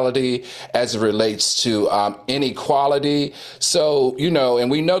brutality, as it relates to inequality. So, and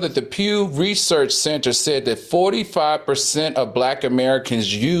we know that the Pew Research Center said that 45% of Black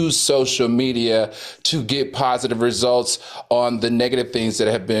Americans use social media to get positive results on the negative things that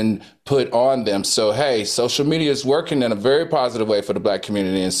have been put on them. So, hey, social media is working in a very positive way for the Black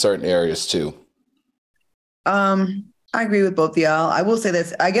community in certain areas too. I agree with both of y'all. I will say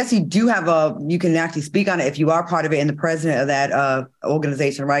this. I guess you do have you can actually speak on it if you are part of it and the president of that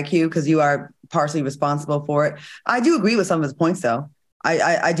organization, right, Q? Because you are partially responsible for it. I do agree with some of his points, though.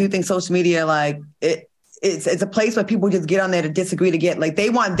 I do think social media, it's a place where people just get on there to disagree, to get, like,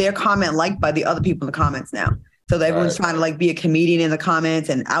 they want their comment liked by the other people in the comments now. So that everyone's trying to like be a comedian in the comments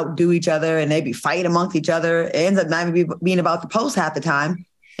and outdo each other, and they be fighting amongst each other. It ends up not even being about the post half the time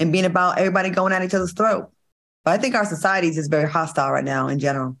and being about everybody going at each other's throat. But I think our society is just very hostile right now in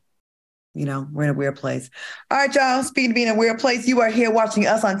general. You know, we're in a weird place. All right, y'all. Speaking of being in a weird place, you are here watching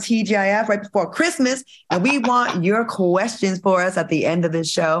us on TGIF right before Christmas, and we want your questions for us at the end of this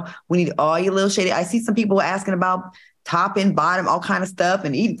show. We need all your little shady. I see some people asking about top and bottom, all kind of stuff,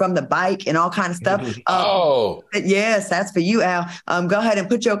 and eating from the bike and all kind of stuff. Yes, that's for you, Al. Go ahead and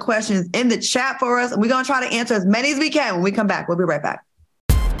put your questions in the chat for us, and we're going to try to answer as many as we can when we come back. We'll be right back.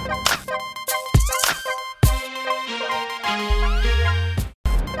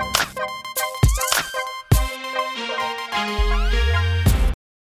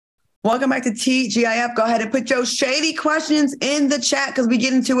 Welcome back to TGIF. Go ahead and put your shady questions in the chat because we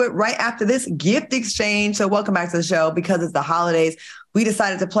get into it right after this gift exchange. So welcome back to the show. Because it's the holidays, we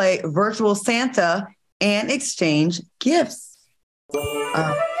decided to play virtual Santa and exchange gifts.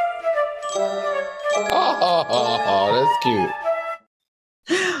 Oh, that's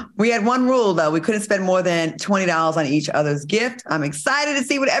cute. We had one rule, though. We couldn't spend more than $20 on each other's gift. I'm excited to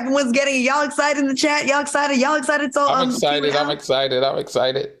see what everyone's getting. Y'all excited in the chat? Y'all excited? Y'all excited? So I'm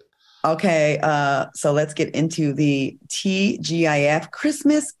excited. Okay, so let's get into the TGIF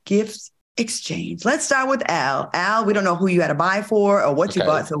Christmas gifts exchange. Let's start with Al. Al, we don't know who you had to buy for or what you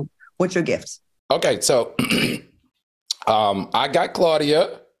bought. So what's your gifts? Okay, so I got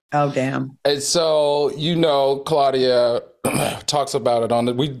Claudia. Oh, damn. And so, you know, Claudia talks about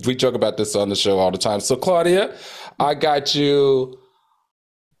it we joke about this on the show all the time. So Claudia, I got you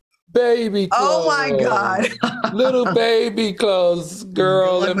baby clothes. Oh my God. Little baby clothes,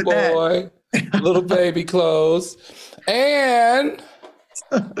 girl and boy. Little baby clothes. And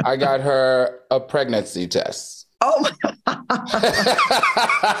I got her a pregnancy test. Oh my I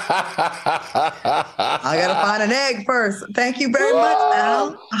gotta find an egg first. Thank you very much,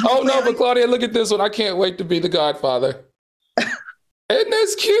 Al. Oh no, but Claudia, look at this one. I can't wait to be the godfather. Isn't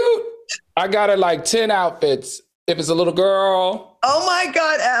this cute? I got her like 10 outfits. If it's a little girl. Oh my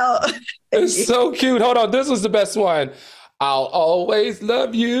God, Al. It's so cute. Hold on. This was the best one. I'll always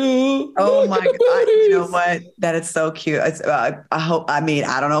love you. Oh my God. You know what? That is so cute. I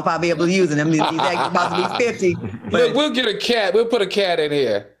don't know if I'll be able to use them. These eggs are about to be 50. But... Look, we'll get a cat. We'll put a cat in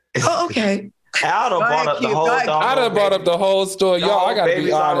here. Oh, okay. I done brought up the whole dog. I done brought up the whole story. Y'all, I gotta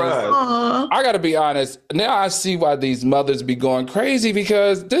be honest. I gotta be honest. Now I see why these mothers be going crazy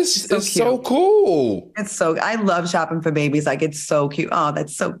because this is so cool. I love shopping for babies. Like, it's so cute. Oh,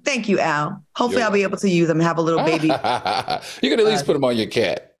 thank you, Al. Hopefully I'll be able to use them and have a little baby. You can at least put them on your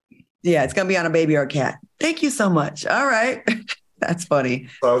cat. Yeah, it's gonna be on a baby or a cat. Thank you so much. All right. That's funny.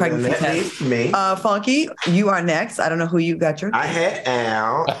 So me. Funky, you are next. I don't know who you got your. I had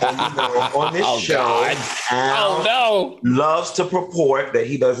Al, and on this show, Al loves to purport that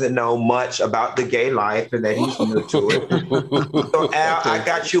he doesn't know much about the gay life and that he's new to it. So Al, I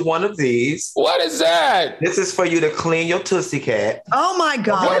got you one of these. What is that? This is for you to clean your Tootsie Cat. Oh my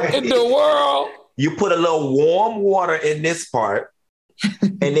God! What in the world? You put a little warm water in this part.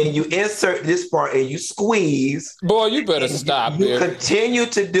 And then you insert this part and you squeeze. Boy, you better stop. You continue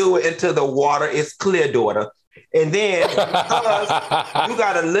to do it until the water is clear, daughter. And then because you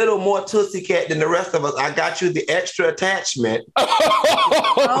got a little more Tootsie Cat than the rest of us, I got you the extra attachment.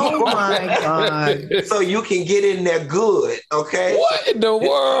 Oh my God. So you can get in there good, okay? What in the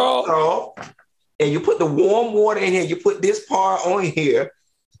world? And you put the warm water in here. You put this part on here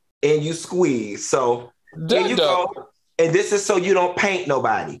and you squeeze. So there you go. And this is so you don't paint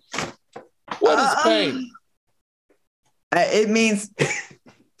nobody. What is paint? It means...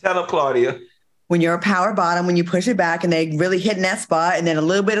 Tell them, Claudia. When you're a power bottom, when you push it back and they really hit in that spot and then a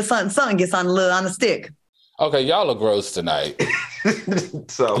little bit of something gets on the stick. Okay, y'all are gross tonight.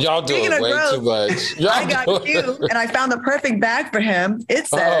 So y'all doing way too much. I got you, and I found the perfect bag for him. It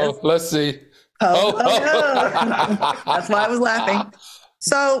says... let's see. Oh. That's why I was laughing.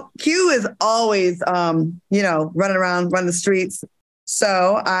 So Q is always, running the streets.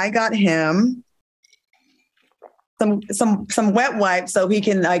 So I got him some wet wipes so he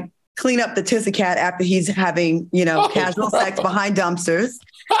can like clean up the Tootsie Cat after he's having, casual sex behind dumpsters.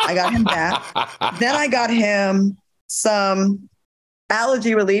 I got him that. Then I got him some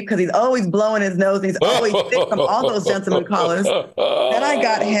allergy relief because he's always blowing his nose and he's always sick from all those gentleman callers. Then I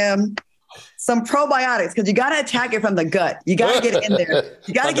got him some probiotics because you got to attack it from the gut. You got to get it in there.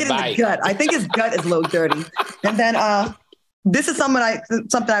 You got to get in the gut. I think his gut is a little dirty. And then this is something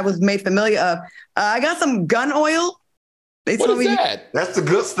I was made familiar of. I got some gun oil. What is that? That's the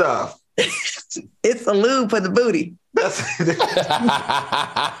good stuff. It's a lube for the booty.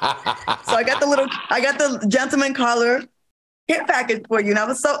 I got the gentleman color kit package for you.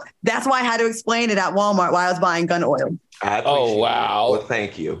 And that's why I had to explain it at Walmart why I was buying gun oil. Oh, wow. Well,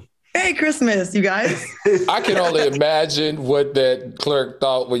 thank you. Merry Christmas, you guys. I can only imagine what that clerk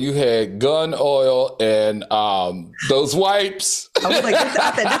thought when you had gun oil and those wipes. I was like,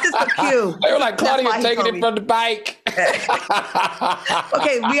 this is for Q. They were like, Claudia, taking it from the bike.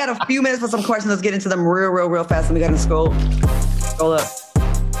 Okay, we had a few minutes for some questions. Let's get into them real fast. And we got to scroll up.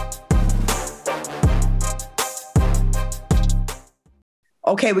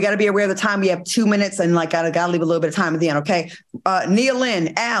 Okay, we got to be aware of the time. We have 2 minutes and gotta leave a little bit of time at the end. Okay, Nia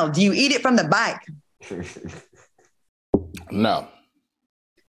Lynn, Al, do you eat it from the bike? No.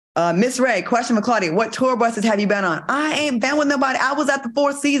 Miss Ray, question for Claudia. What tour buses have you been on? I ain't been with nobody. I was at the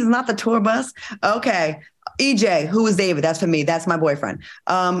Four Seasons, not the tour bus. Okay. EJ, who is David? That's for me. That's my boyfriend.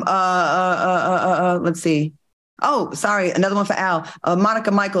 Let's see. Oh, sorry. Another one for Al.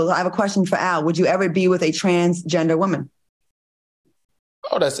 Monica Michaels, I have a question for Al. Would you ever be with a transgender woman?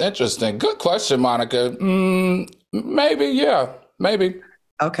 Oh, that's interesting. Good question, Monica. Maybe, yeah, maybe.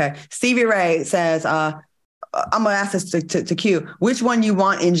 Okay. Stevie Ray says, I'm going to ask this to Q. Which one you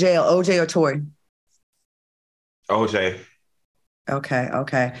want in jail, OJ or Tory? OJ. Okay.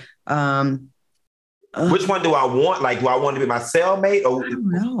 Which one do I want? Like, do I want to be my cellmate or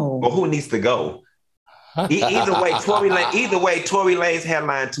who needs to go? Either way, Tory Lanez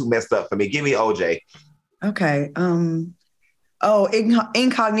headline too messed up for me. Give me OJ. Okay.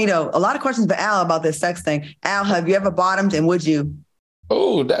 Incognito. A lot of questions for Al about this sex thing. Al, have you ever bottomed and would you?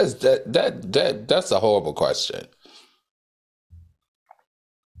 Oh, that's a horrible question.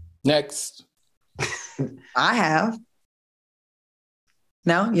 Next. I have.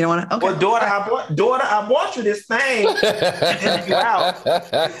 No, you don't want to? Okay. Well, daughter, I bought you this thing. You out.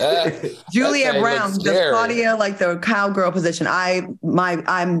 Julia Brown, does Claudia like the cowgirl position?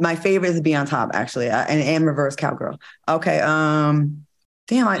 My favorite is to be on top, actually, and reverse cowgirl. Okay. Damn,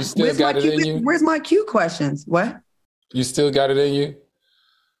 where's my cue questions? What? You still got it in you?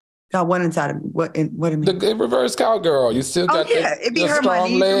 Got one inside of me. What do you mean? The reverse cowgirl. You still got the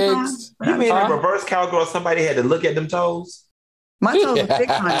strong legs. You mean a reverse cowgirl? Somebody had to look at them toes? My toes are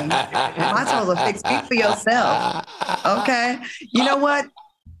fixed, honey. My toes are fixed. Speak for yourself. Okay. You know what?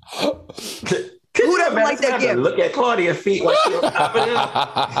 Who doesn't like that gift? Look at Claudia's feet.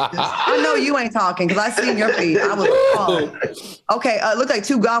 I know you ain't talking because I seen your feet. I was appalled. Okay, look like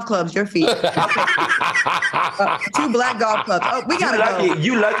 2 golf clubs, your feet. 2 black golf clubs. Oh, we gotta go.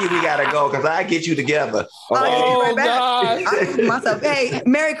 You lucky we gotta go because I get you together. I'll get you right back. Hey,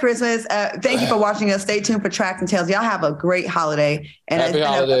 Merry Christmas. Thank you for watching us. Stay tuned for Tracks and Tales. Y'all have a great holiday. And Happy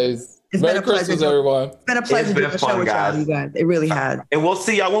holidays. Merry Christmas, everyone. It's been a pleasure doing the show with y'all, you guys. It really has. And we'll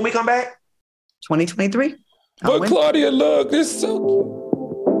see y'all when we come back. 2023. But Claudia, look, this is so cute.